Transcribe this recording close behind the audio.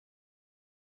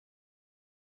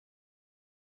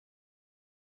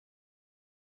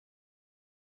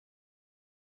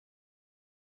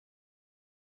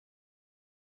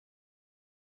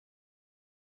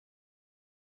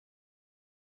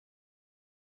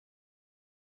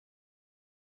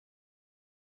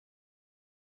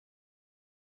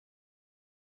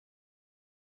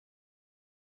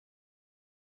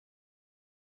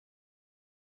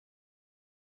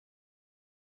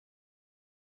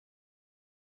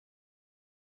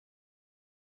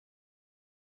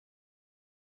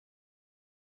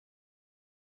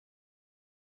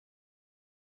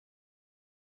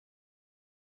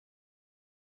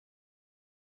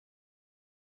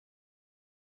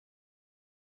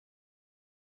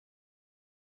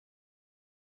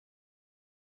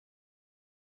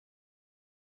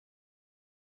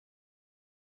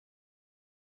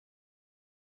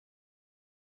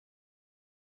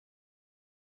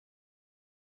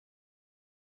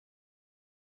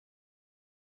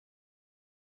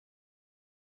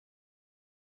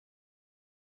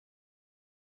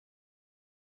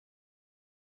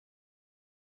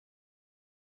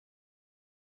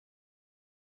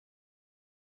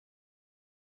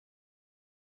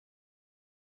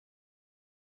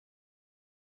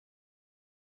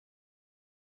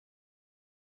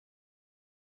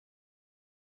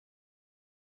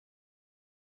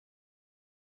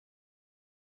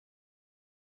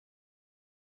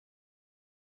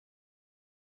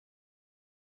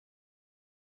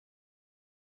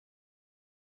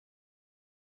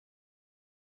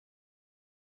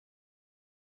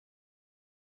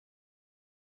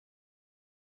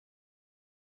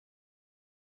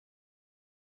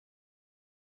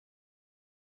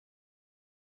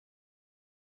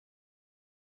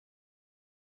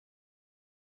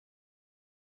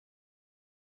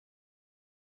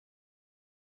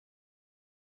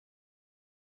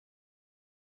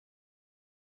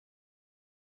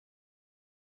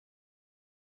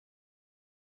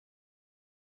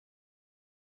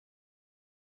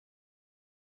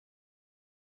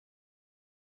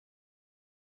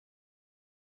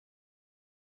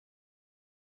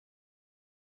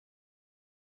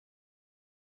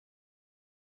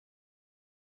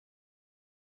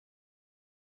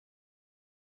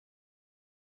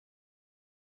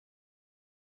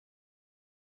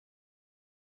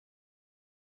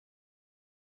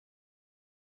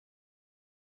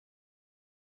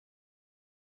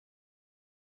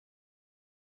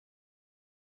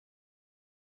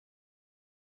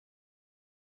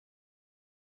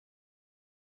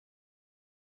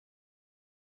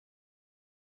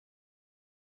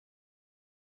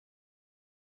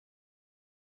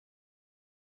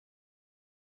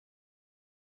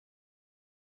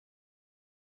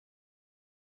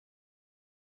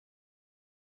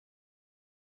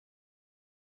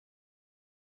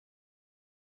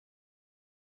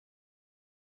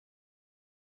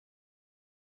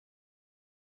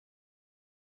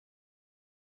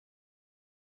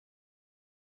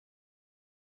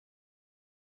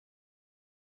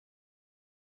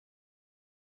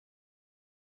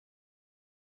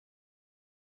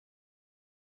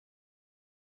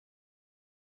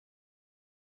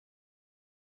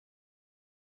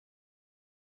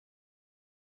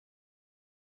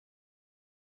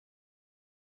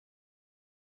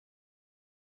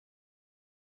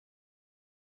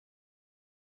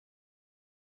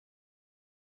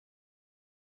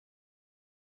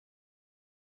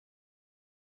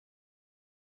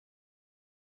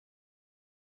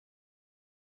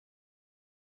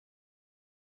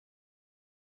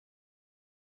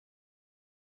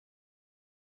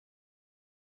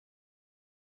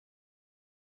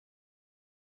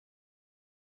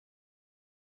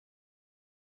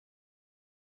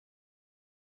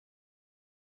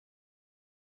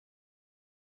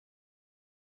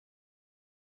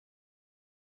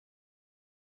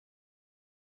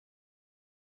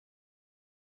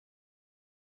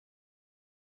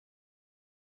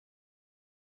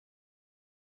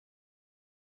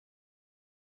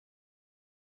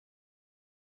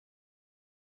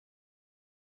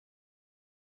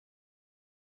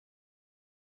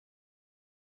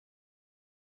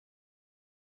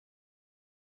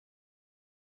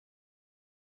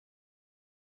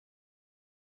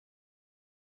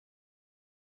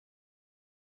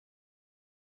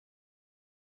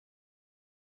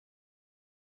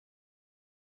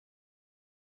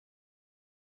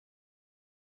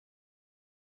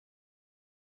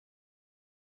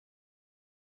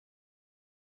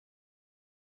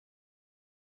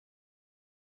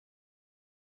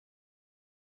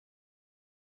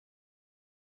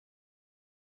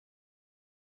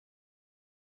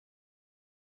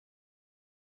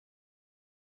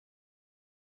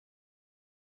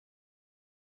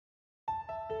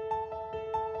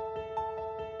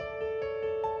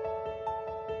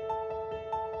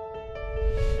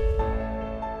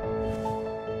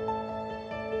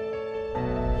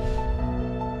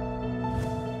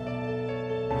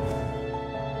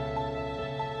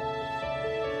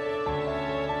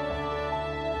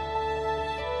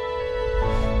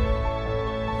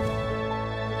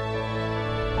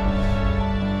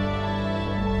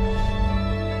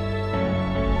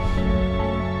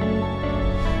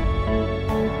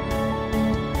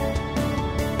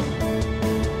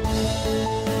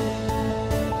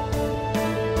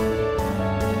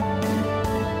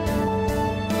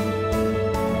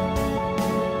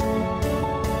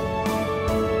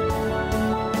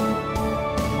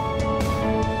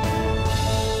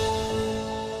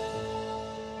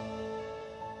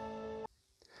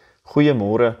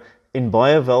Goeiemôre en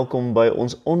baie welkom by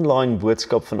ons online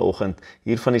boodskap vanoggend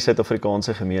hier van die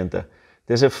Suid-Afrikaanse gemeente.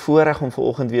 Dis 'n voorreg om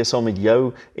vanoggend weer saam met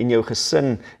jou en jou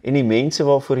gesin en die mense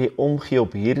waarvoor jy omgee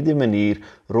op hierdie manier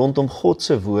rondom God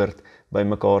se woord by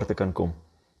mekaar te kan kom.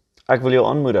 Ek wil jou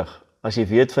aanmoedig, as jy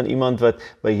weet van iemand wat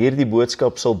by hierdie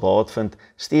boodskap sal baat vind,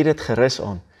 stuur dit gerus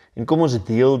aan en kom ons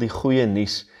deel die goeie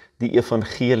nuus, die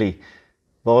evangelie,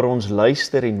 waar ons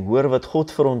luister en hoor wat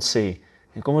God vir ons sê,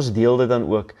 en kom ons deel dit dan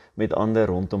ook met ander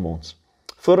rondom ons.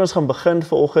 Voor ons gaan begin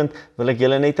vanoggend, wil ek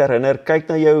julle net herinner, kyk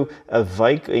na jou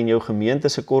wijk en jou gemeente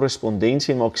se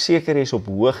korrespondensie, maak seker jy is op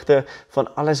hoogte van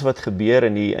alles wat gebeur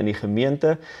in die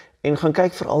gemeente, en gaan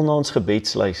kyk veral na ons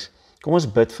gebedslys. Kom ons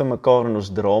bid vir mekaar en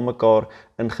ons dra mekaar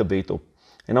in gebed op.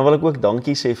 En dan wil ek ook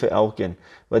dankie sê vir elkeen,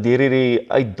 wat hierdie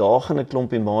uitdagende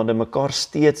klompie maande mekaar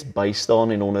steeds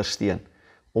bystaan en ondersteun.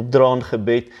 Opdra in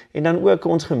gebed en dan ook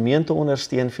ons gemeente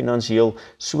ondersteun finansiëel,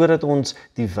 sodat ons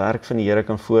die werk van die Here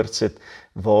kan voortsit,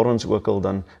 waar ons ook al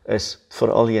dan is,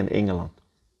 veral hier in Engeland.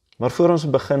 Maar voor ons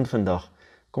begin vandag,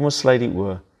 kom ons sluit die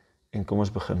oë en kom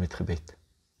ons begin met gebed.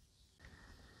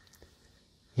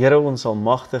 Here, ons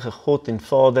almagtige God en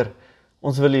Vader,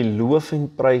 ons wil U loof en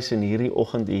prys in hierdie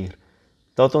oggenduur,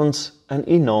 dat ons in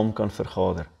U naam kan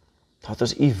vergader, dat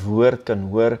ons U woord kan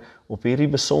hoor op hierdie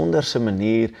besonderse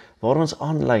manier, waar ons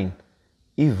aanlyn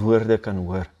U woorde kan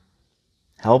hoor.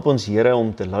 Help ons, Here,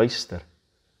 om te luister.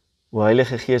 O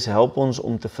Heilige Gees, help ons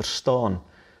om te verstaan,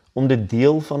 om dit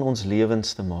deel van ons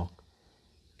lewens te maak.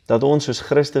 Dat ons, soos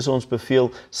Christus ons beveel,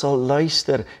 sal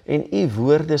luister en U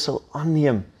woorde sal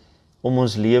aanneem, om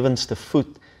ons lewens te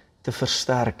voed, te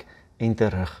versterk en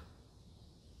te rig.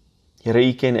 Here,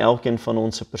 U ken elkeen van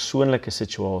ons persoonlike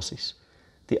situasies,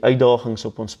 die uitdagings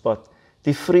op ons pad,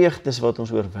 die vreugdes wat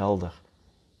ons oorweldig.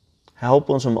 Help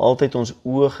ons om altyd ons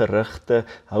oë gerig te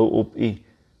hou op U,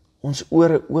 ons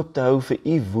ore oop te hou vir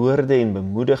U woorde en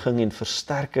bemoediging en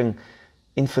versterking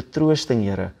en vertroosting,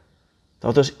 Here,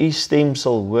 dat ons U stem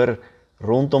sal hoor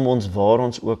rondom ons waar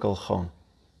ons ook al gaan.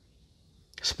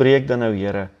 Spreek dan nou,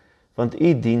 Here, want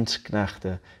U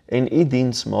diensknegte en U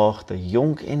diensmaagde,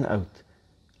 jonk en oud,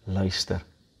 luister.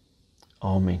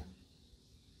 Amen.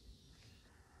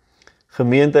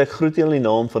 Gemeente, ek groet julle in die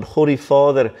naam van God die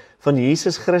Vader, van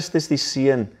Jesus Christus die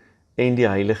Seun en die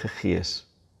Heilige Gees.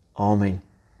 Amen.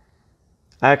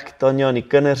 Ek, Tanya en die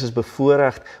kinders is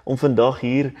bevoorreg om vandag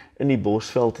hier in die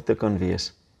Bosveld te kan wees.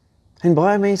 En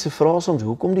baie mense vra soms,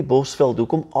 hoekom die Bosveld,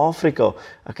 hoekom Afrika?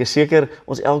 Ek is seker,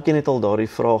 ons elkeen het al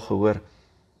daardie vraag gehoor.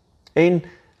 En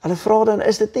hulle vra dan,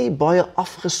 is dit nie baie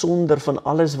afgesonder van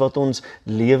alles wat ons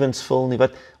lewens vul nie,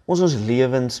 wat ons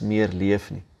lewens meer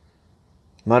leef nie?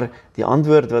 Maar die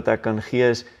antwoord wat ek kan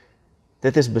gee is,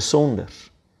 dit is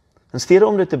besonders. In steede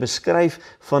om dit te beskryf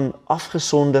van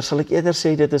afgesonder, sal ek eerder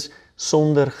sê dit is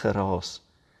sonder geraas.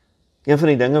 Een van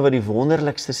die dinge wat die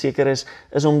wonderlikste seker is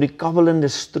om die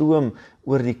kabbelende stroom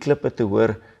oor die klippe te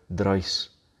hoor druis.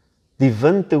 Die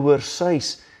wind te hoor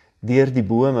suis deur die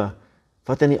bome,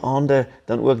 wat in die aande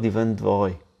dan ook die wind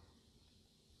waai.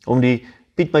 Om die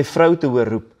Piet my vrou te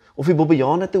hoor roep, of die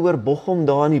bobbejane te hoor bochom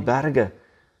daar in die berge,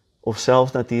 of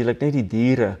selfs natuurlik net die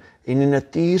diere en die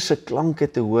natuurse klanke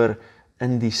te hoor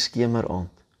in die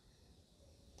skemeraand.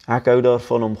 Ek hou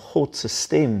daarvan om God se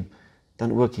stem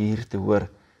dan ook hier te hoor.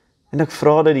 En ek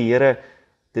vra dat die Here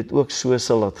dit ook so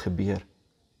sal laat gebeur.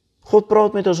 God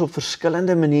praat met ons op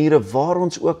verskillende maniere waar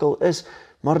ons ook al is,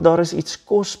 maar daar is iets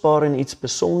kosbaar en iets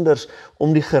besonders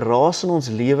om die geraas in ons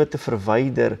lewe te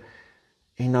verwyder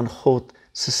en dan God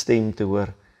se stem te hoor,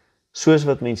 soos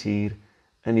wat mens hier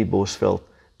in die Bosveld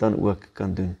dan ook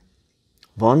kan doen.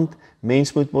 Want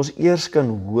mens moet mos eers kan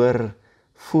hoor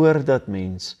voordat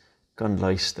mens kan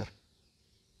luister.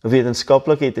 'n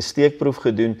Wetenskaplike het 'n steekproef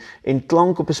gedoen en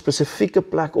klank op 'n spesifieke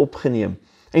plek opgeneem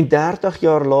en 30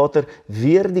 jaar later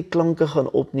weer die klanke gaan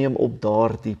opneem op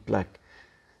daardie plek.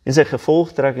 En sy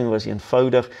gevolgtrekking was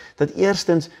eenvoudig, dat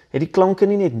eerstens het die klanke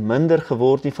nie net minder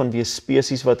geword nie vanweë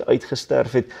spesies wat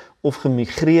uitgesterf het of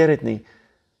gemigreer het nie,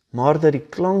 maar dat die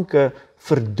klanke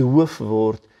verdoof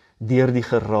word deur die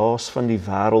geraas van die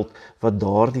wêreld wat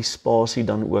daardie spasie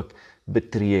dan ook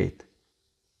betree het.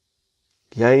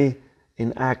 Jy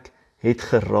en ek het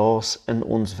geraas in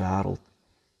ons wêreld.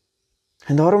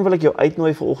 En daarom wil ek jou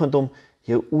uitnooi vanoggend om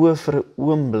jou oë vir 'n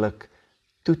oomblik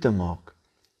toe te maak.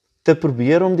 Te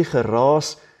probeer om die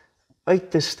geraas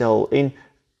uit te stel en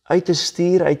uit te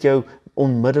stuur uit jou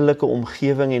onmiddellike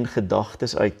omgewing en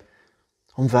gedagtes uit,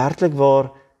 om werklik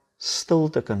waar stil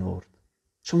te kan word.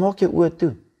 So maak jou oë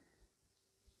toe.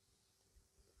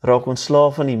 Raak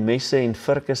ontslaaf van die messe en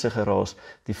virke se geraas,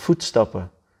 die voetstappe,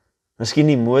 miskien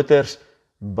die motors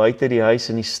buite die huis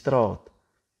in die straat.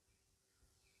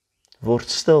 word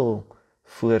stil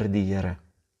voor die Here.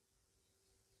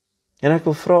 En ek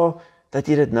wil vra dat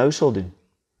jy dit nou sal doen.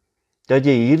 Dat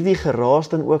jy hierdie geraas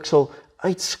dan ook sal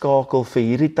uitskakel vir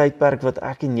hierdie tydperk wat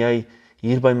ek en jy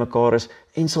hier by mekaar is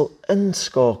en sal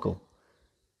inskakel,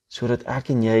 sodat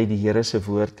ek en jy die Here se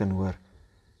woord kan hoor.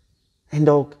 En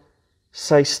dalk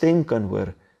sy stem kan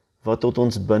hoor, wat tot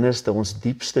ons binneste, ons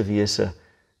diepste wese,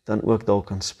 dan ook dalk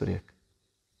kan spreek.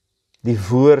 Die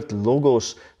woord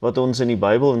logos, wat ons in die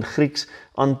Bybel in Grieks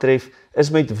aantref,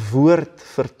 is met woord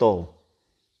vertaal.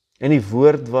 En die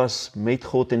woord was met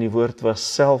God en die woord was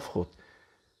self God.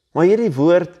 Maar hierdie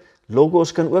woord,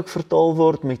 logos, kan ook vertaal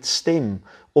word met stem,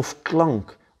 of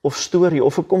klank, of storie,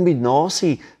 of 'n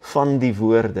kombinasie van die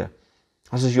woorde.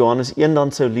 As ons Johannes 1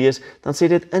 dan sou lees, dan sê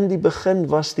dit, in die begin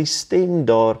was die stem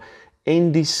daar,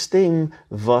 en die stem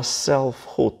was self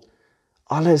God.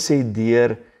 Alles het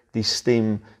deur die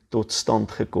stem tot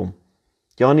stand gekom.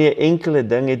 Ja, nie 'n enkele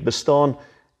ding het bestaan,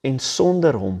 en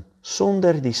sonder hom,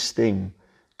 sonder die stem,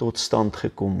 tot stand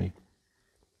gekom nie.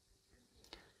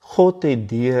 God het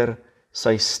deur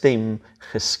sy stem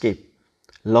geskep.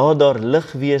 Laat daar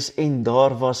lig wees en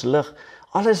daar was lig.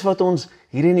 Alles wat ons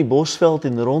hier in die bosveld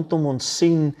en rondom ons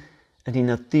sien in die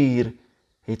natuur,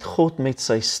 het God met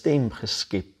sy stem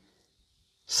geskep.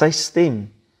 Sy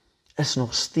stem is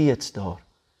nog steeds daar.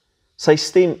 Sy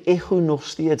stem echo nog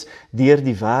steeds deur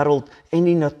die wêreld en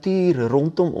die natuur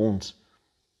rondom ons.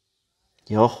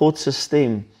 Ja, God se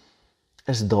stem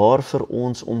is daar vir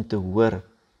ons om te hoor.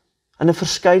 In 'n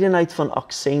verskeidenheid van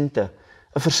aksente,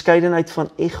 'n verskeidenheid van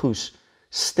echos,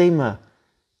 stemme.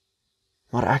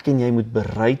 Maar ek en jy moet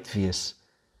bereid wees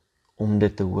om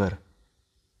dit te hoor.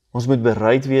 Ons moet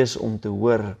bereid wees om te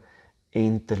hoor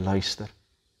en te luister.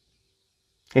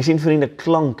 Jy sien vriende,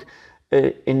 klank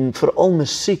en veral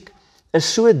musiek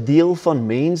is so 'n deel van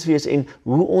menswees en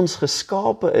hoe ons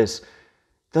geskape is,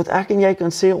 dat ek en jy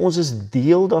kan sê ons is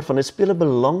deel daarvan. Dit speel 'n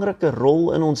belangrike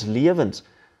rol in ons lewens.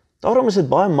 Daarom is dit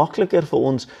baie makliker vir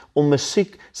ons om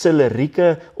musiek se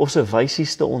lirieke of se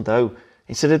wysies te onthou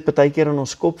en sit dit baie keer in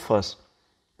ons kop vas.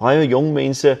 Baie jong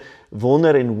mense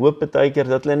wonder en hoop baie keer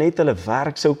dat hulle net hulle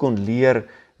werk sou kon leer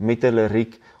met 'n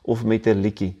liriek of met 'n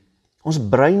liedjie. Ons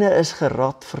breine is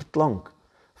gerad vir klank.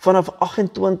 Vanaf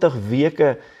 28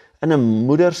 weke in 'n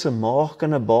moeder se maag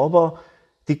kan 'n baba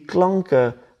die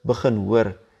klanke begin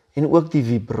hoor en ook die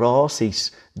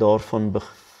vibrasies daarvan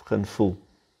begin voel.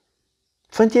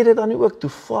 Vind jy dit dan nie ook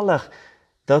toevallig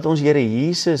dat ons Here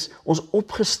Jesus, ons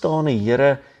opgestane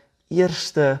Here,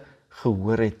 eerste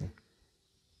gehoor het nie?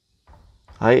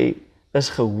 Hy is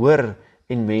gehoor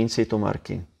en mense het hom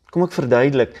herken. Kom ek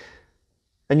verduidelik.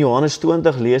 In Johannes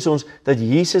 20 lees ons dat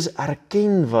Jesus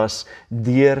erken was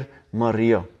deur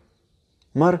Maria.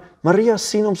 Maar Maria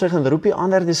sien hom, sy gaan roep die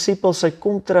ander disipels, sy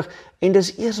kom terug, en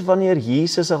dis eers wanneer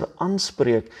Jesus haar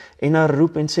aanspreek en haar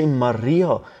roep en sê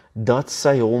Maria, dat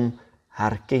sy hom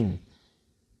herken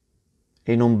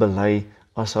en hom bely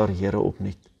as haar Here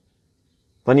opnuut.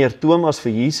 Wanneer Thomas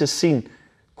vir Jesus sien,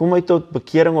 kom hy tot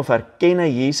bekering of herken hy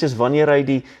Jesus wanneer hy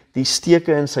die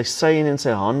steke in sy sy en in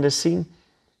sy hande sien?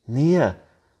 Nee,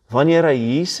 wanneer hy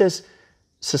Jesus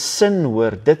se sin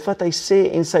hoor, dit wat hy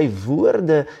sê en sy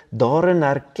woorde daarin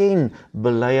herken,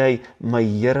 bely hy my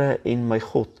Here en my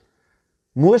God.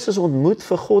 Moses ontmoet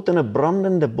vir God in 'n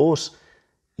brandende bos.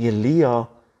 Elia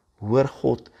hoor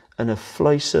God in 'n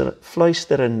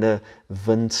fluisterende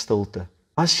windstilte.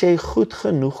 As jy goed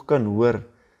genoeg kan hoor,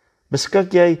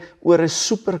 beskik jy oor 'n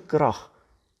superkrag,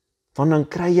 want dan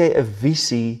kry jy 'n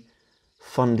visie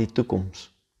van die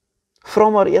toekoms. Vra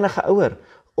maar enige ouer,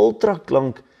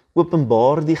 ultraklank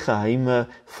openbaar die geheime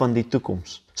van die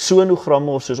toekoms.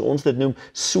 Sonogramme, of soos ons dit noem,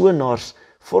 sonars,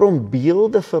 vorm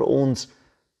beelde vir ons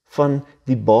van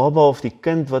die baba of die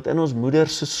kind wat in ons moeder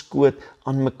se skoot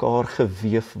aan mekaar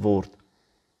geweef word.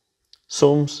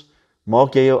 Soms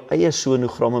maak jy jou eie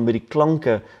sonogramme met die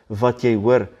klanke wat jy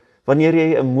hoor. Wanneer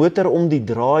jy 'n motor om die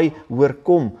draai hoor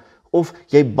kom, of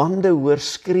jy bande hoor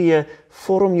skree,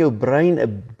 vorm jou brein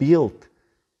 'n beeld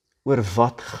oor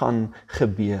wat gaan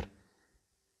gebeur.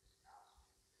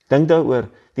 Dink daaroor,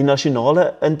 die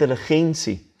nasionale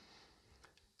intelligensie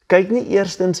kyk nie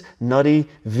eerstens na die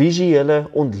visuele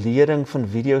ontleding van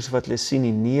video's wat hulle sien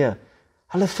nie. Nee,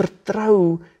 hulle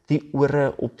vertrou die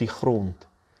ore op die grond.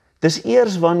 Dis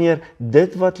eers wanneer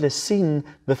dit wat hulle sien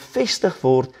bevestig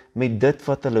word met dit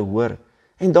wat hulle hoor.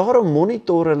 En daarom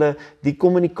monitor hulle die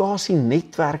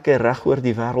kommunikasienetwerke reg oor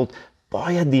die wêreld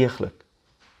baie deeglik.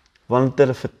 Want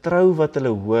hulle vertrou wat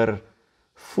hulle hoor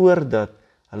voordat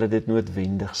hulle dit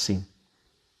noodwendig sien.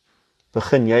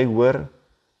 Begin jy hoor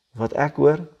wat ek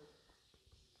hoor?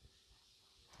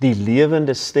 Die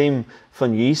lewende stem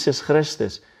van Jesus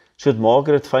Christus, soos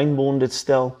Margaret Feinbond dit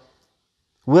stel,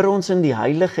 hoor ons in die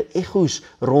heilige echos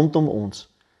rondom ons.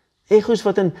 Echos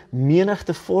wat in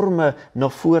menigte vorme na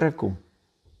vore kom.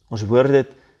 Ons hoor dit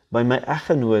by my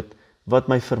eggenoot wat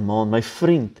my vermaan, my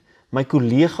vriend, my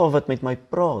kollega wat met my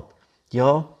praat.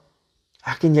 Ja,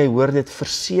 ek en jy hoor dit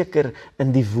verseker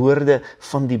in die woorde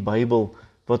van die Bybel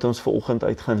wat ons vanoggend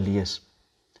uit gaan lees.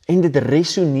 En dit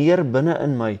resoneer binne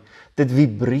in my, dit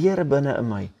vibreer binne in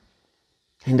my.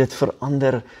 En dit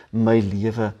verander my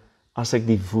lewe as ek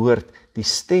die woord, die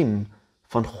stem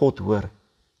van God hoor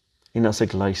en as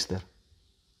ek luister.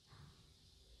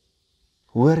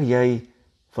 Hoor jy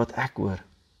wat ek hoor?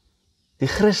 Die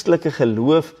Christelike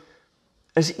geloof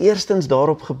is eerstens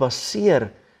daarop gebaseer,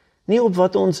 nie op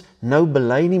wat ons nou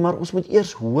bely nie, maar ons moet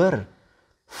eers hoor,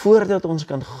 voordat ons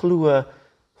kan glo,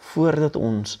 voordat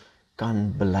ons kan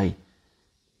bely.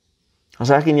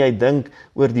 As ek en jy dink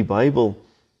oor die Bybel,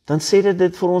 dan sê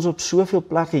dit vir ons op soveel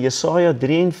plekke. Jesaja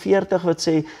 43 wat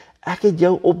sê, ek het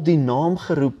jou op die naam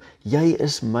geroep, jy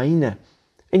is myne.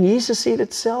 En Jesus sê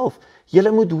dit self,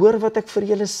 julle moet hoor wat ek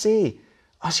vir julle sê.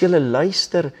 As julle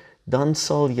luister, dan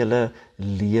sal julle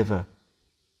lewe.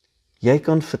 Jy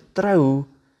kan vertrou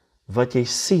wat jy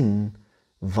sien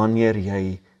wanneer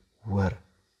jy hoor.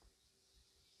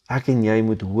 Ek en jy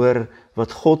moet hoor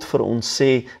wat God vir ons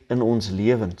sê in ons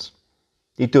lewens.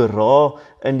 Die Torah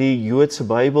in die Joodse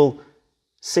Bybel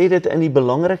sê dit in die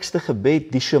belangrikste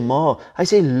gebed, die Shema. Hy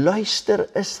sê, luister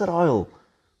Israel,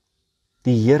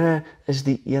 die Here is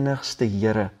die enigste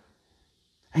Here.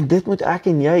 En dit moet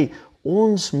ek en jy,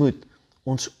 ons moet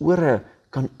ons ore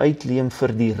kan uitleem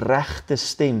vir die regte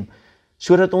stem,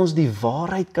 sodat ons die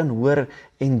waarheid kan hoor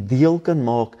en deel kan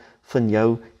maak van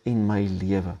jou en my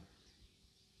lewe.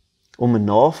 Om 'n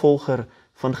navolger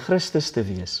van Christus te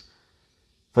wees,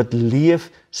 wat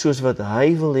leef soos wat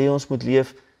hy wil hê ons moet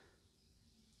leef,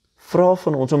 vra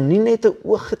van ons om nie net 'n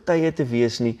ooggetuie te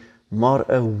wees nie, maar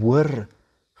 'n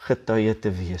hoorgetuie te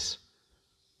wees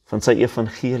van sy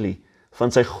evangelie,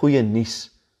 van sy goeie nuus,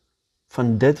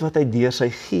 van dit wat hy deur sy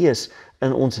gees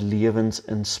in ons lewens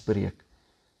inspreek.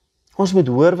 Ons moet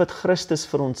hoor wat Christus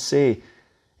vir ons sê,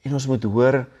 en ons moet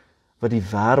hoor wat die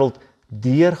wêreld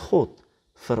deur God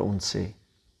vir ons sê.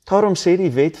 Daarom sê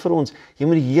die wet vir ons, jy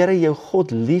moet die Here jou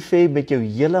God lief hê met jou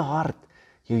hele hart,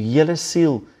 jou hele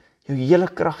siel, jou hele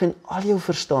krag en al jou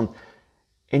verstand.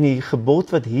 En die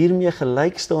gebod wat hiermee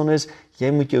gelyk staan is,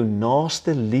 jy moet jou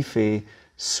naaste lief hê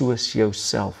soos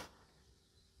jouself.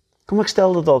 Kom ek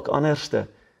stel dit dalk anderste.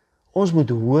 Ons moet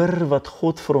hoor wat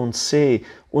God vir ons sê,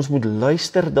 ons moet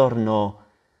luister daarna,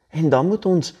 en dan moet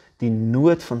ons die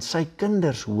nood van sy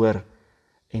kinders hoor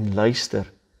en luister,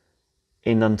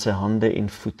 en dan sy hande en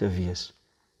voete wees.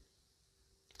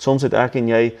 Soms het ek en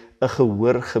jy 'n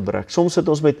gehoorgebrek, soms sit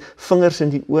ons met vingers in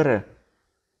die ore,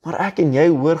 maar ek en jy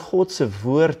hoor God se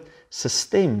woord, se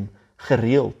stem,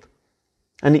 gereeld.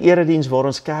 In die erediens waar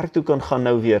ons kerk toe kan gaan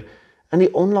nou weer, in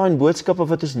die online boodskappe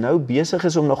wat ons nou besig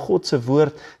is om na God se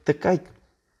woord te kyk.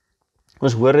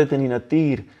 Ons hoor dit in die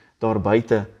natuur, daar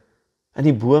buite, in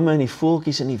die bome en die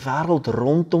voeltjies in die wêreld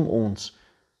rondom ons.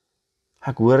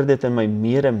 Ek hoor dit in my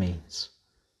medemens.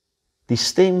 Die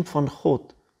stem van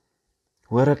God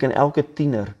hoor ek in elke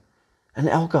tiener, in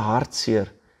elke hartseer,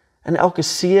 in elke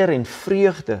seer en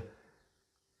vreugde,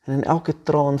 en in elke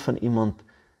traan van iemand,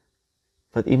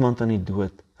 wat iemand aan die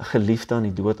dood, 'n geliefde aan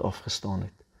die dood afgestaan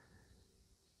het.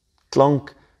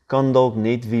 Klank kan dalk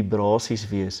net vibrasies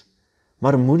wees,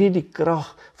 maar moenie die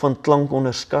krag van klank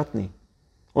onderskat nie.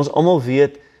 Ons almal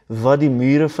weet wat die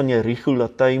mure van Jericho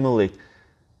laat tuimel het,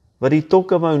 wat die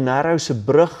Tokomo Narrow se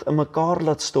brug in mekaar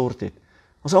laat stort het.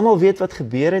 Ons almal weet wat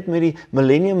gebeur het met die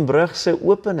Millenniumbrug se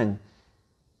opening.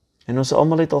 En ons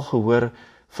almal het al gehoor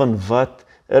van wat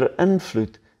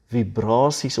invloed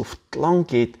vibrasies of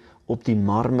klank het op die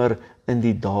marmer in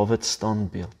die Dawid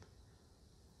standbeeld.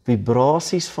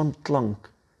 Vibrasies van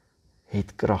klank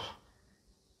het krag.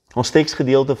 Ons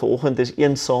teksgedeelte vanoggend is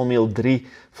 1 Samuel 3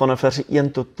 vanaf verse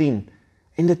 1 tot 10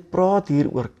 en dit praat hier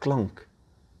oor klank,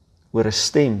 oor 'n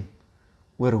stem,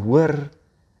 oor hoor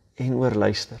en oor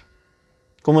luister.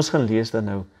 Kom ons gaan lees dan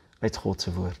nou uit God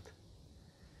se woord.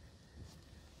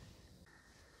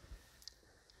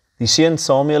 Die seun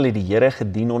Samuel het die Here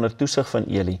gedien onder toesig van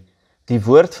Eli. Die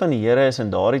woord van die Here is in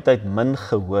daardie tyd min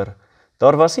gehoor.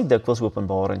 Daar was nie dikwels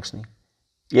openbarings nie.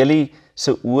 Eli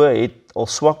se oë het al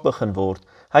swak begin word.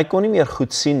 Hy kon nie meer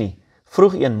goed sien nie.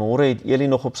 Vroeg een môre het Eli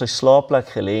nog op sy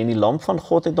slaapplek gelê en die lamp van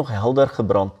God het nog helder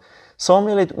gebrand.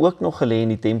 Samuel het ook nog gelê in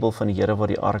die tempel van die Here waar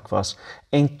die ark was.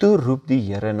 En toe roep die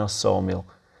Here na Samuel.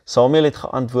 Samuel het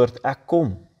geantwoord, ek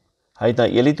kom. Hy het na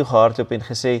Eli toe gehardloop en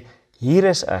gesê, hier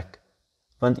is ek,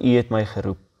 want u het my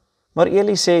geroep. Maar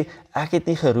Eli sê, ek het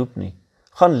nie geroep nie,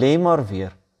 gaan lê maar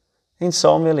weer. En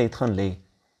Samuel het gaan lê.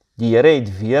 Die Here het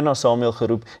weer na Samuel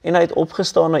geroep, en hy het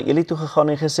opgestaan na Eli toe gegaan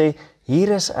en gesê, hier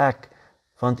is ek,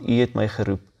 want u het my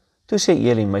geroep. Toe sê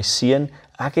Eli, my seun,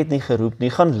 ek het nie geroep nie,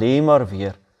 gaan lê maar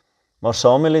weer. Maar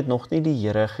Samuel het nog nie die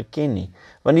Here geken nie,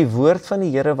 want die woord van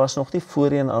die Here was nog nie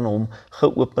voorheen aan hom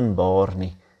geopenbaar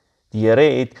nie. Die Here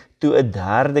het toe 'n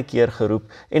derde keer geroep,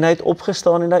 en hy het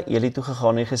opgestaan en na Eli toe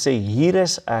gegaan en gesê, hier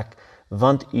is ek,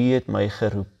 want u het my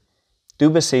geroep. Toe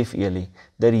besef Eli,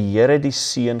 dat die Here die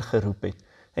seun geroep het.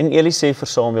 En Eli sê vir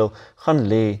Samuel, gaan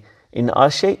lê, en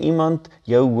as jy iemand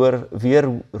jou hoor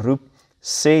weer roep,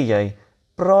 sê jy,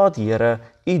 praat Here,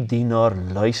 u dienaar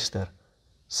luister.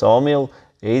 Samuel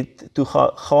het toe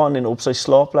gaan en op sy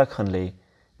slaapplek gaan lê.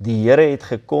 Die Here het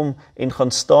gekom en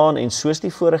gaan staan en soos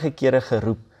die vorige kere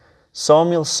geroep,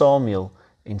 Samuel, Samuel,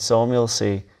 en Samuel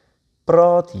sê,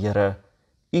 praat Here,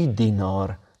 u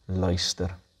dienaar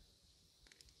luister.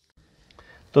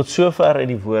 Tot sover uit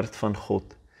die woord van God.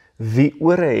 Wie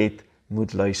ore het,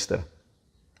 moet luister.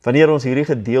 Wanneer ons hierdie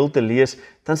gedeelte lees,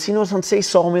 dan sien ons, dan sê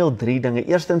Samuel 3 dinge.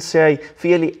 Eerstens sê hy,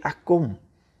 vir Eli, ek kom.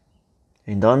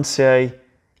 En dan sê hy,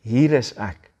 hier is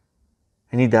ek.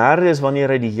 En die derde is wanneer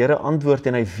hy die Here antwoord,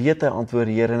 en hy weet hy antwoord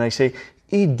die Here, en hy sê,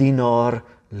 u dienaar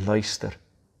luister.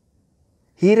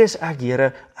 Hier is ek,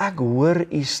 Here, ek hoor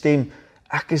u stem,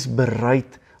 ek is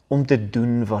bereid om te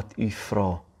doen wat u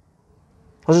vra.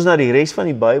 As ons na die res van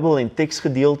die Bybel en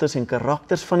teksgedeeltes en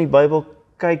karakters van die Bybel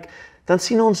kyk, dan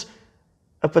sien ons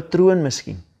 'n patroon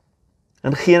miskien.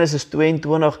 In Genesis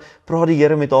 22 praat die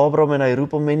Here met Abraham en hy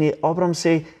roep hom en Abraham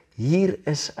sê, hier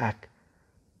is ek.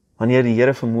 Wanneer die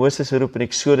Here vir Moses roep in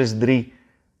Eksodus 3,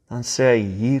 dan sê hy,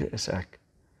 hier is ek.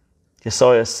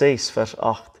 Jesaja 6 vers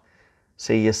 8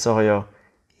 sê Jesaja,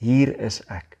 hier is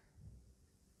ek.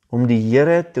 Om die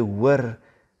Here te hoor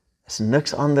is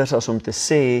niks anders as om te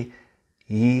sê,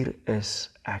 hier is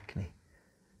ek nie.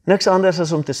 Niks anders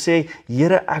as om te sê,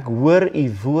 Here, ek hoor u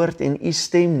woord en u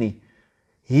stem nie.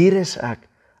 Hier is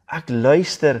ek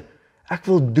luister, ek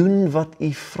wil doen wat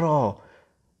u vra.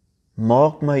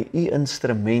 Maak my u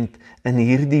instrument in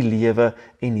hierdie lewe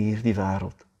en hierdie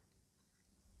wêreld.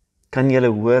 Kan julle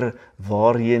hoor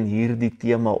waarheen hierdie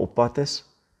tema op pad is?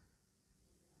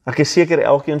 Ek is seker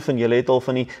elkeen van julle het al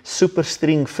van die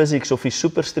superstring physics of die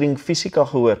superstring fisika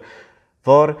gehoor,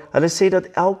 waar hulle sê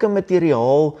dat elke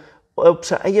materiaal op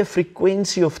sy eie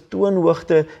frekwensie of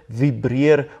toonhoogte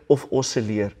vibreer of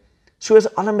oscilleer. So is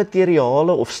alle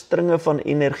materiale of stringe van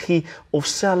energie of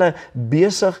selle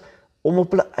besig om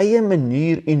op hulle eie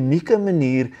manier, unieke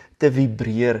manier te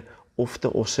vibreer of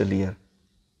te oscilleer.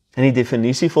 En die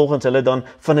definisie volgens hulle dan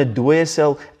van 'n dooie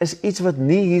sel is iets wat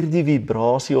nie hierdie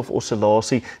vibrasie of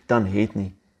oscillasie dan het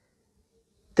nie.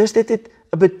 Dus dit het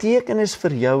 'n betekenis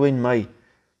vir jou en my,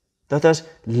 dat as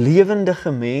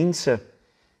lewendige mense,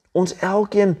 ons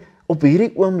elkeen op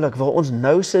hierdie oomblik waar ons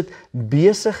nou sit,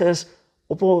 besig is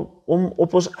om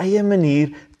op ons eie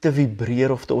manier te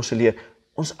vibreer of te oscilleer,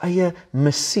 ons eie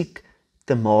musiek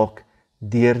te maak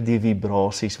deur die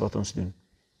vibrasies wat ons doen.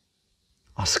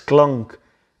 As klank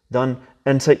dan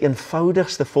in sy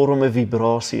eenvoudigste vorm 'n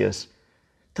vibrasie is,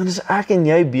 dan is ek en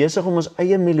jy besig om ons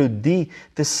eie melodie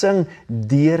te sing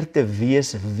deur te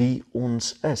wees wie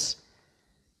ons is.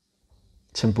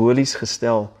 Simbolies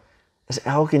gestel is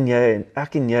ek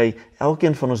en jy,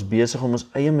 elkeen van ons besig om ons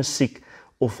eie musiek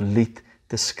of lied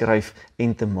te skryf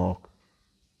en te maak.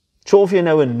 So of jy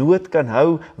nou 'n noot kan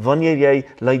hou wanneer jy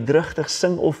luidrigtig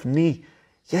sing of nie,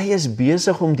 jy is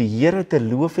besig om die Here te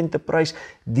loof en te prys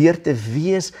deur te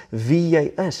wees wie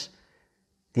jy is.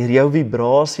 Deur jou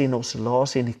vibrasie en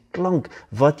oscillasie en die klank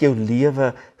wat jou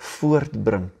lewe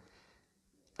voortbring.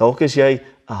 Dalk is jy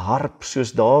 'n harp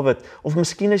soos Dawid, of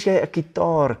miskien is jy 'n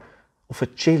gitaar of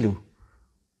 'n cello,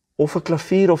 of 'n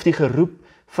klavier of die geroep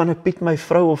van 'n Piet my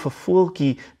vrou of 'n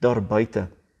voeltjie daar buite.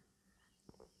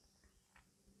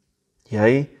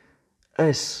 Jy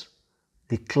is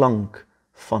die klank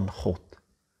van God.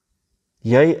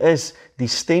 Jy is die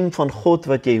stem van God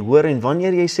wat jy hoor, en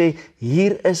wanneer jy sê,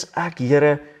 hier is ek,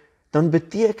 Here, dan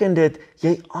beteken dit,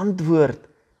 jy antwoord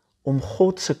om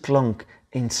God se klank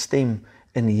en stem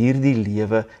in hierdie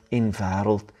lewe en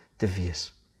wêreld te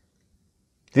wees.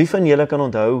 Wie van julle kan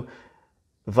onthou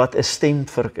wat 'n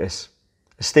stemvurk is?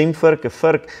 'n Stemvurk, 'n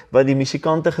vurk wat die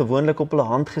musikante gewoonlik op hulle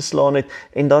hand geslaan het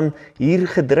en dan hier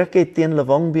gedruk het teen hulle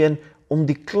wangbeen om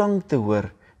die klank te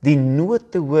hoor, die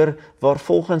noot te hoor waar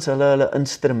volgens hulle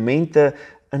instrumente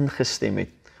ingestem het.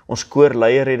 Ons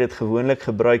koorleier het dit gewoonlik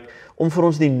gebruik om vir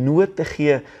ons die noot te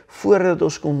gee voordat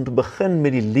ons kon begin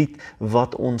met die lied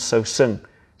wat ons sou sing,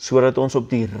 sodat ons op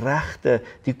die regte,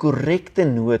 die korrekte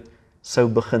noot sou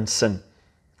begin sing,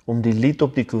 om die lied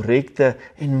op die korrekte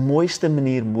en mooiste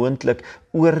manier moontlik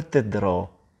oor te dra.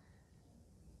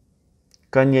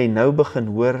 Kan jy nou begin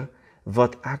hoor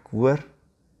wat ek hoor?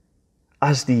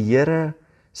 As die Here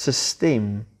se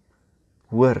stem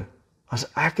hoor, as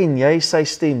ek en jy sy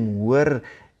stem hoor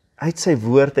uit sy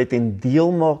woord uit en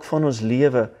deel maak van ons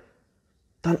lewe,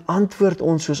 dan antwoord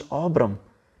ons soos Abraham,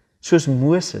 soos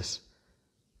Moses,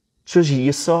 soos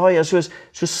Jesaja, soos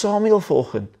Samuel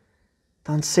vanoggend,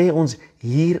 dan sê ons,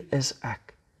 hier is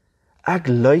ek. Ek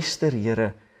luister,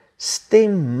 Here,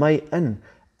 stem my in,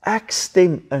 ek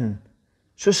stem in.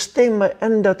 So stem my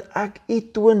in dat ek u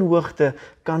toonhoogte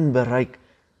kan bereik,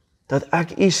 dat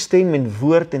ek u stem en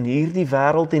woord in hierdie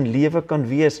wêreld en lewe kan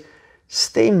wees.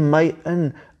 Stem my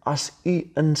in as u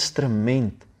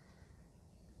instrument,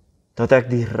 dat ek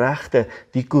die regte,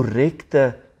 die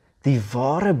korrekte, die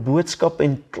ware boodskap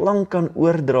en klank kan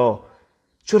oordra,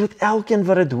 sodat elkeen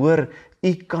wat dit hoor,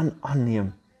 u kan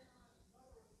aanneem.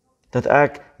 Dat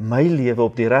ek my lewe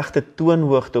op die regte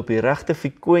toonhoogte, op die regte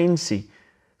frekwensie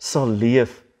sal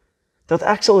leef, dat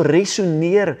ek sal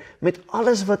resoneer met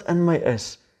alles wat in my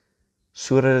is,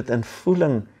 sodat dit in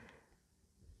voeling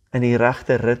in die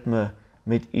regte ritme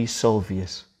met u sal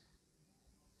wees.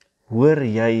 Hoor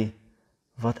jy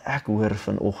wat ek hoor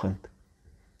vanoggend?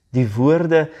 Die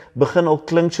woorde begin al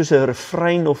klink soos 'n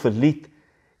refrein of 'n lied.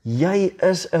 Jy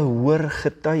is 'n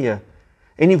hoorgetuie.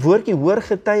 En die woordjie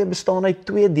hoorgetuie bestaan uit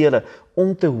twee dele,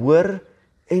 om te hoor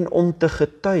en om te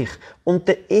getuig, om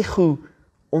te echo,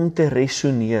 om te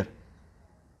resoneer.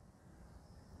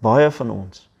 Baie van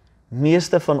ons,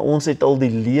 meeste van ons het al die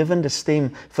lewende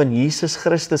stem van Jesus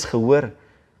Christus gehoor.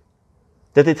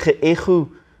 Dit het geëcho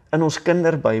in ons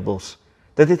kinderbybels.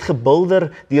 Dit het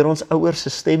gebulder deur ons ouers se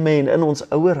stemme en in ons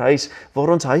ouerhuis, waar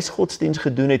ons huisgodsdiens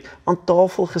gedoen het, aan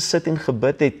tafel gesit en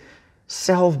gebid het,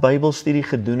 self Bybelstudie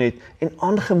gedoen het en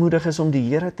aangemoedig is om die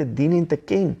Here te dien en te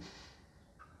ken.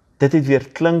 Dit het weer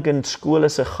klink in skole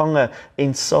se gange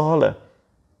en sale.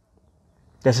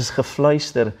 Dit is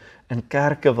gefluister in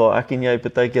kerke waar ek en jy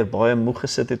partykeer baie moeg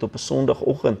gesit het op 'n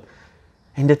Sondagoggend.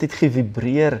 En dit het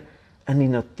gevibreer in die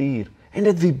natuur. En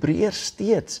dit vibreer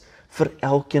steeds vir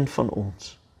elkeen van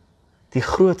ons. Die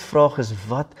groot vraag is,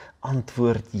 wat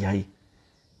antwoord jy?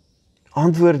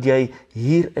 Antwoord jy,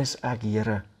 hier is ek,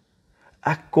 Here.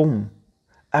 Ek kom,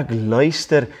 ek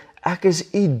luister, ek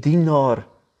is u dienaar,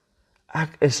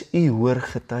 ek is u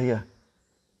hoorgetuie.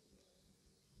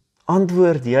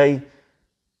 Antwoord jy,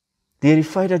 deur die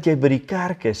feit dat jy by die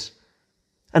kerk is,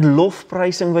 in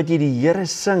lofprysing wat jy die Here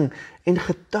sing en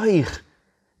getuig,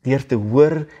 deur te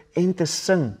hoor en te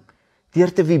sing,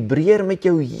 deur te vibreer met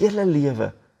jou hele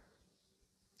lewe.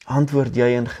 Antwoord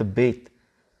jy in gebed,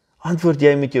 antwoord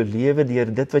jy met jou lewe deur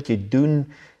dit wat jy doen,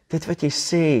 dit wat jy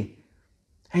sê,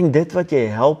 en dit wat jy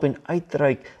help en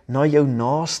uitreik na jou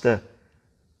naaste,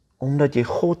 omdat jy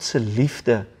God se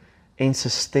liefde en sy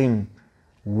stem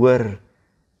hoor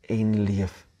en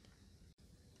leef.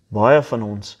 Baie van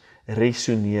ons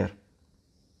resoneer.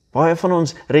 Baie van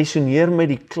ons resoneer met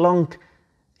die klank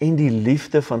en die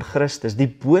liefde van Christus, die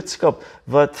boodskap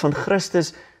wat van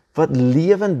Christus wat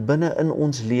lewend binne in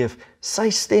ons leef, sy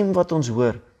stem wat ons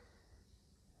hoor.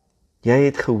 Jy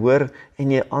het gehoor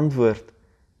en jy antwoord.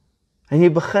 En jy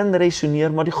begin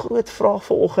resoneer, maar die groot vraag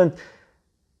vanoggend,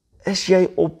 is jy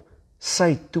op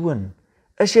sy toon?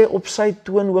 Is jy op sy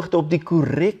toonhoogte, op die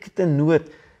korrekte noot?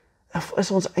 Of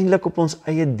is ons eintlik op ons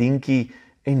eie dingetjie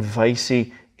en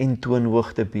wysie en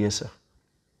toonhoogte besig?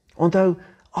 Onthou,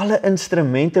 alle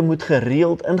instrumente moet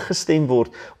gereeld ingestem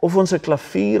word, of ons 'n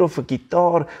klavier of 'n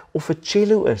gitaar of 'n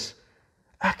cello is.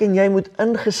 Ek en jy moet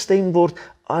ingestem word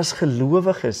as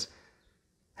gelowiges.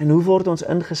 En hoe word ons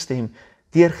ingestem?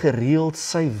 Deur gereeld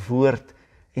sy woord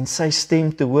en sy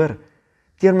stem te hoor,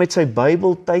 deur met sy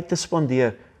Bybel tyd te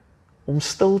spandeer, om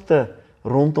stilte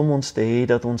rondom ons te hê,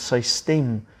 dat ons sy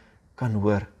stem kan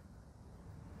hoor.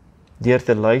 Deur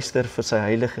te luister vir sy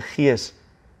Heilige Gees,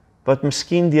 wat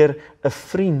miskien deur 'n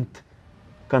vriend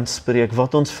kan spreek,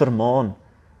 wat ons vermaan,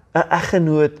 'n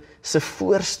eggenoot se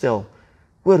voorstel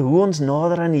oor hoe ons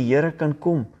nader aan die Here kan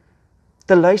kom,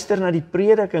 te luister na die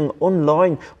prediking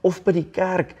online of by die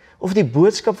kerk, of die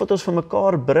boodskap wat ons vir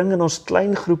mekaar bring in ons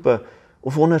kleingroepe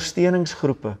of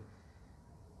ondersteuningsgroepe,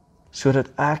 sodat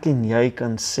ek en jy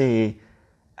kan sê,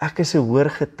 ek is 'n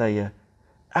hoorgetuie,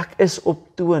 ek is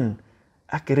op toon,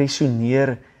 ek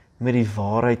resoneer met die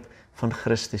waarheid van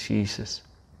Christus Jesus.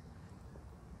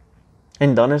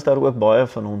 En dan is daar ook baie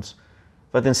van ons,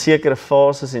 wat in sekere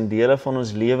fases en dele van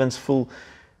ons lewens voel,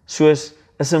 soos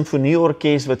 'n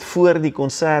simfonieorkes wat voor die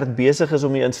konsert besig is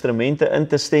om die instrumente in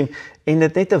te stem, en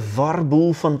dit net 'n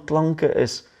warboel van klanke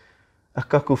is, 'n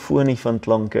kakofonie van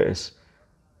klanke is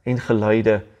en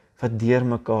geluide wat deur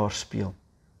mekaar speel.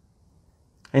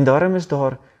 En daarom is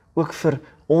daar ook vir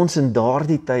ons in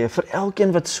daardie tye, vir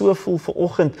elkeen wat so voel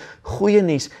vanoggend, goeie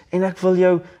nuus, en ek wil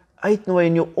jou uitnooi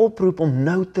en jou oproep om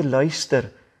nou te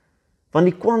luister, want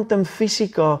die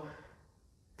kwantumfisika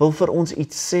wil vir ons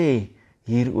iets sê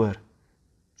hieroor.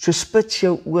 So spits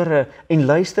jou ore en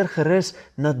luister gerus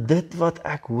na dit wat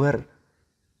ek hoor.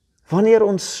 Wanneer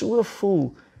ons so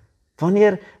voel,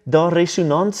 wanneer daar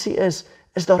resonansie is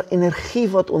daar energie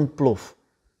wat ontplof.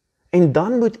 En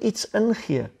dan moet iets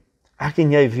ingee. Ek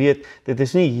en jy weet, dit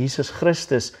is nie Jesus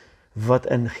Christus wat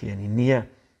ingee nie. Nee,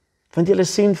 want julle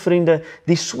sien vriende,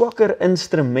 die swakker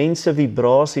instrument se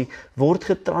vibrasie word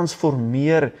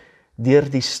getransformeer deur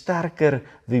die sterker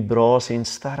vibrasie en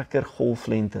sterker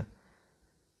golflengte.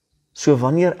 So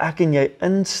wanneer ek en jy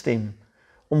instem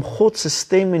om God se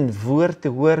stem en woord te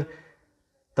hoor,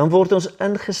 dan word ons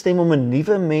ingestem om 'n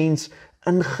nuwe mens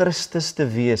in Christus te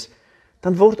wees.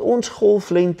 Dan word ons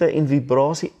golflengte en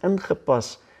vibrasie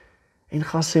ingepas en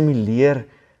geassimileer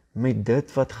met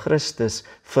dit wat Christus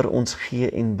vir ons gee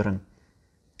en bring.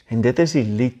 En dit is die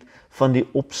lied van die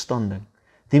opstanding,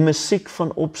 die musiek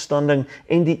van opstanding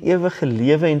en die ewige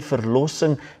lewe en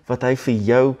verlossing wat hy vir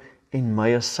jou en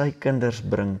my as sy kinders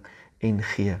bring en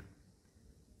gee.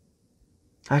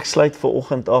 Ek sluit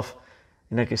vanoggend af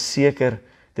en ek is seker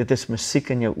dit is musiek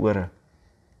in jou ore,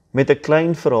 met 'n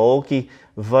klein verhaaltjie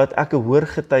wat ek 'n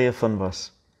hoorgetuie van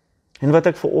was, en wat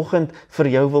ek vanoggend vir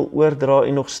jou wil oordra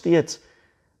en nog steeds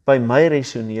by my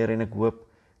resoneer, en ek hoop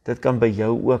dit kan by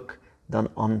jou ook dan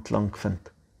aanklank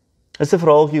vind. Dit is 'n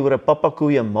verhaaltjie oor 'n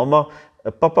papakoe,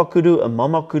 'n papakudu, 'n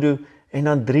mamakudu en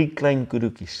dan 3 klein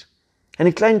kudukies. En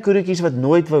die klein kudukies wat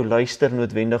nooit wou luister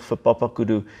noodwendig vir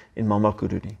papakudu en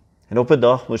mamakudu nie. En op 'n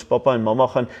dag moes pappa en mamma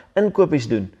gaan inkopies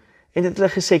doen. En het hulle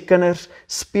gesê, kinders,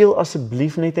 speel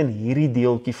asseblief net in hierdie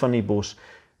deeltjie van die bos.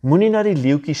 Moenie na die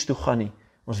leeuetjies toe gaan nie.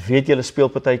 Ons weet julle speel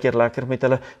partykeer lekker met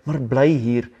hulle, maar bly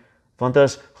hier, want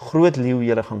as groot leeu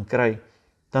julle gaan kry,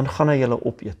 dan gaan hy julle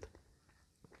opeet.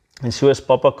 En so is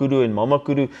Papa Kudu en Mama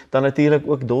Kudu dan natuurlik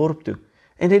ook dorp toe.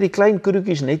 En het die klein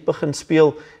kudukies net begin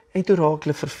speel, en toe raak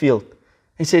hulle verveeld.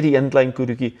 En sê die een klein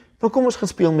kudukie, "Maar kom ons gaan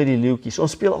speel met die leeuetjies,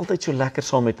 ons speel altyd so lekker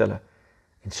saam met hulle."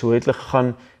 En so het hulle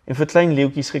gegaan en vir klein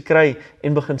leeuetjies gekry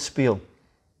en begin speel,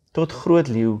 tot groot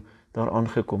leeu daar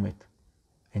aangekom het.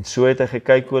 En so het hy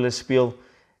gekyk hoe hulle speel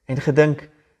en gedink,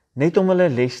 net om hulle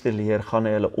les te leer, gaan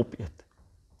hy hulle opeet.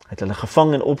 Hy het hulle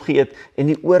gevang en opgeëet en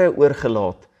die ore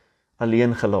oorgelaat,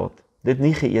 alleen gelaat, dit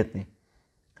nie geëet nie.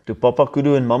 Toe Papa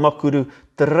Kudu en Mama Kudu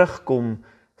terugkom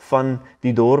van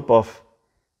die dorp af,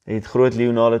 het groot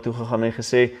leeu na hulle toe gegaan en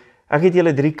gesê, "Ek het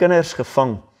julle 3 kinders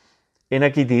gevang en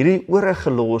ek het hierdie ore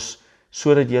gelos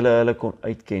sodat julle hulle kon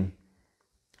uitken."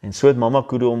 En so het Mama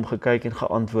Kudu omgekyk en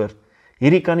geantwoord,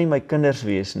 "Hierdie kan nie my kinders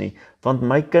wees nie, want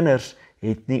my kinders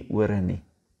het nie ore nie."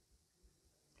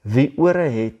 Wie ore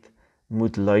het,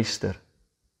 moet luister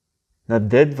na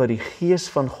dit wat die Gees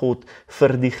van God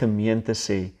vir die gemeente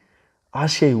sê.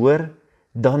 As jy hoor,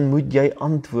 dan moet jy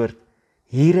antwoord,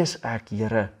 "Hier is ek,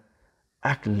 Here,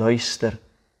 ek luister,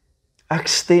 ek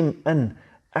stem in,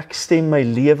 ek stem my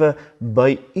lewe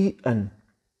by U in,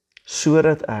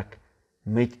 sodat ek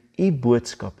met U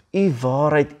boodskap, U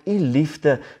waarheid, U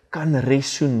liefde kan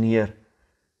resoneer.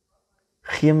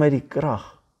 Gee my die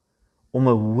krag om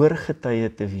 'n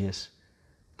hoorgetuie te wees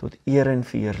tot eer en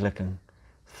verheerliking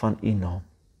van U naam."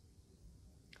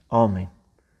 Amen.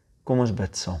 Kom ons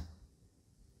bid saam.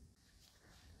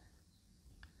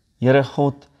 Here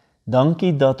God,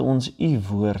 dankie dat ons U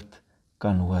woord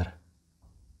kan hoor.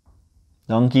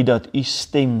 Dankie dat U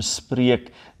stem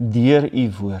spreek deur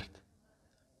U woord,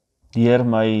 deur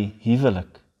my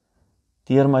huwelik,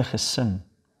 deur my gesin,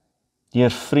 deur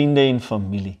vriende en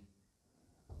familie.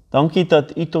 Dankie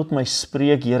dat U tot my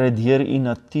spreek, Here, deur U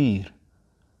natuur.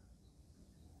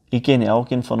 U ken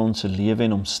elkeen van ons se lewe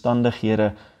en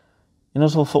omstandighede, en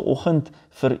ons wil vanoggend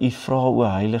vir U vra, o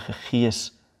Heilige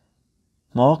Gees,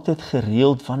 maak dit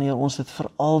gereeld wanneer ons dit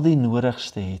vir al die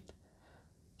nodigste het,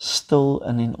 stil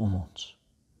in en om ons.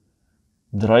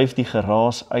 Dryf die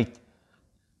geraas uit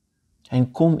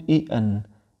en kom U in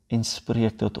en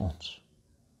spreek tot ons.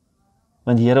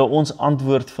 Want Here, ons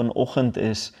antwoord vanoggend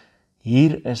is,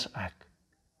 hier is ek.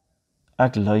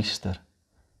 Ek luister.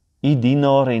 U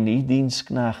dienaar en U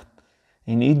diensknegt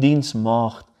en U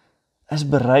diensmaagd is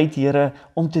bereid, Here,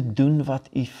 om te doen wat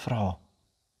U vra.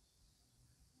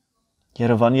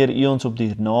 Here, wanneer U ons op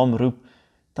die naam roep,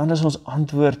 dan is ons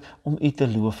antwoord om U te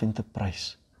loof en te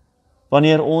prys.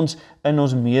 Wanneer ons in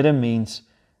ons medemens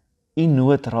U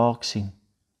nood raak sien,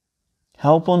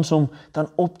 Help ons om dan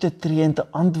op te tree en te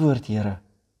antwoord, Here,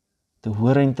 te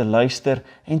hoor en te luister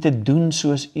en te doen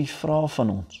soos U vra van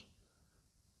ons.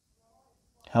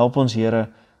 Help ons, Here,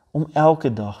 om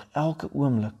elke dag, elke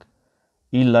oomblik,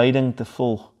 U leiding te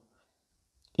volg,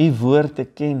 U woord te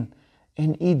ken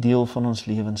en U deel van ons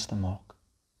lewens te maak.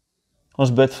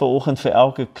 Ons bid vanoggend vir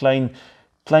elke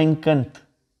klein kind,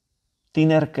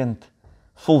 tienerkind,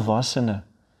 volwassene,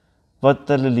 wat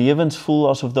hulle lewens voel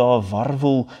asof daar 'n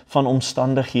warwel van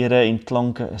omstandighede en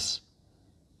klanke is.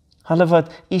 Hulle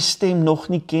wat U stem nog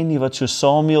nie ken nie, wat so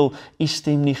Samuel U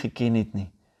stem nie geken het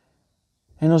nie.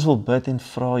 En ons wil bid en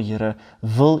vra, Here,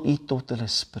 wil U tot hulle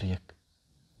spreek,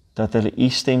 dat hulle U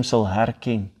stem sal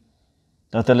herken,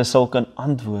 dat hulle sal kan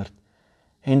antwoord,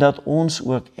 en dat ons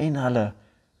ook en hulle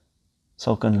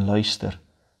sal kan luister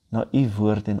na U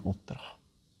woord en opdrag.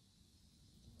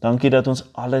 Dankie dat ons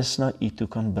alles na U toe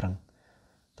kan bring.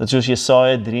 Dat soos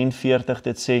Jesaja 43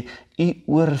 dit sê, U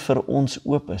oor vir ons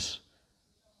oop is.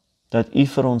 Dat U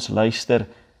vir ons luister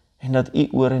en dat U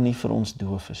ore nie vir ons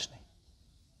doof is nie.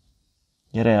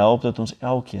 Here, help dat ons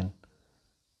elkeen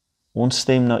ons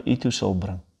stem na U toe sal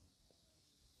bring.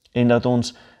 En dat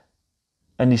ons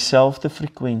in dieselfde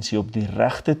frekwensie op die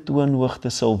regte toonhoogte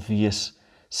sal wees,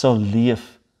 sal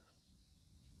leef.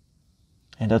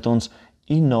 En dat ons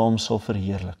U naam sal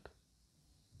verheerlik.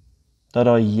 Dat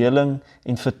daar heling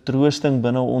en vertroosting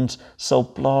binne ons sal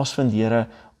plaasvind, Here,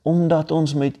 omdat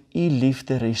ons met U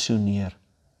liefde resoneer.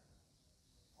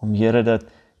 Here, dat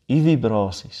U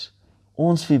vibrasies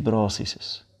ons vibrasies is,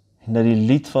 en dat die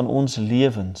lied van ons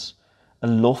lewens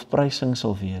 'n lofprysing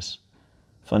sal wees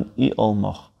van U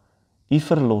almag, U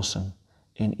verlossing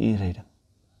en U redding.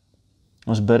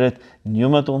 Ons bid dit nie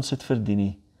omdat ons dit verdien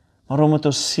nie, maar omdat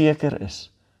ons seker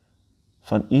is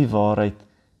van U waarheid,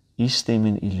 U stem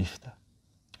en U liefde.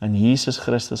 In Jesus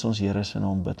Christus ons Here se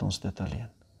naam bid ons dit alleen.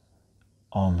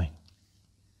 Amen.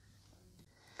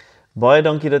 Baie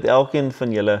dankie dat elkeen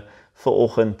van julle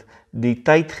vanoggend die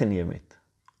tyd geneem het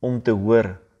om te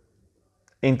hoor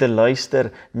en te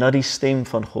luister na die stem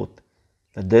van God.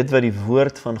 Dat dit wat die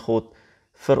woord van God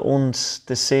vir ons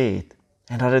te sê het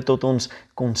en dat dit tot ons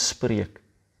kon spreek.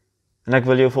 En ek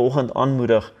wil jou vanoggend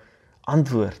aanmoedig,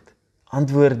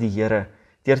 antwoord die Here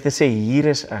deur te sê, hier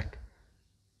is ek.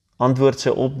 Antwoord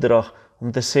sy opdrag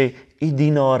om te sê, U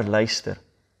dienaar luister.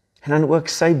 En dan ook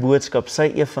sy boodskap,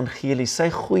 sy evangelie, sy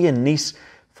goeie nuus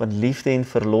van liefde en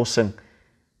verlossing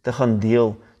te gaan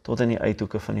deel tot in die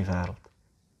uithoeke van die wêreld.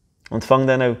 Ontvang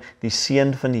dan nou die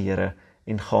seën van die Here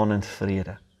en gaan in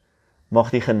vrede.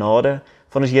 Mag die genade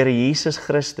van ons Here Jesus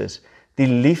Christus, die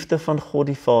liefde van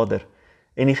God die Vader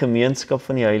en die gemeenskap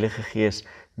van die Heilige Gees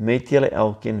met julle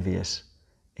elkeen wees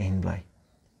en bly.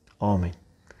 Amen.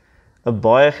 'n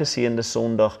baie geseënde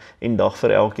Sondag en dag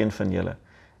vir elkeen van julle.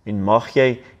 En mag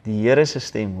jy die Here se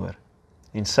stem hoor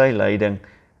en sy leiding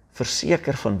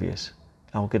verseker van wees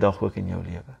elke dag ook in jou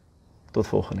lewe. Tot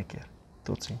volgende keer.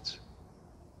 Totsiens.